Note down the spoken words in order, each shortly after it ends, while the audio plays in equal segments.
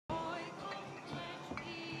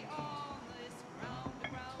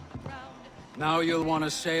Now you'll want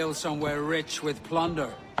to sail somewhere rich with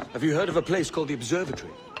plunder. Have you heard of a place called the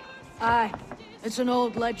Observatory? Aye. It's an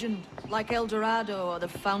old legend, like El Dorado or the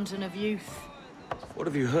Fountain of Youth. What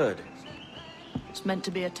have you heard? It's meant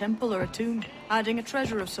to be a temple or a tomb, hiding a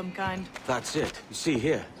treasure of some kind. That's it. You see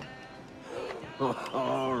here.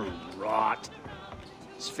 Oh, rot.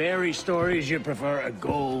 It's fairy stories you prefer to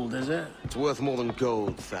gold, is it? It's worth more than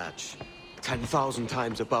gold, Thatch. 10,000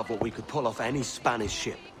 times above what we could pull off any Spanish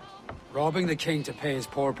ship. Robbing the king to pay his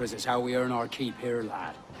porpoise is how we earn our keep here,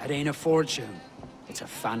 lad. It ain't a fortune. It's a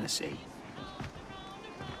fantasy.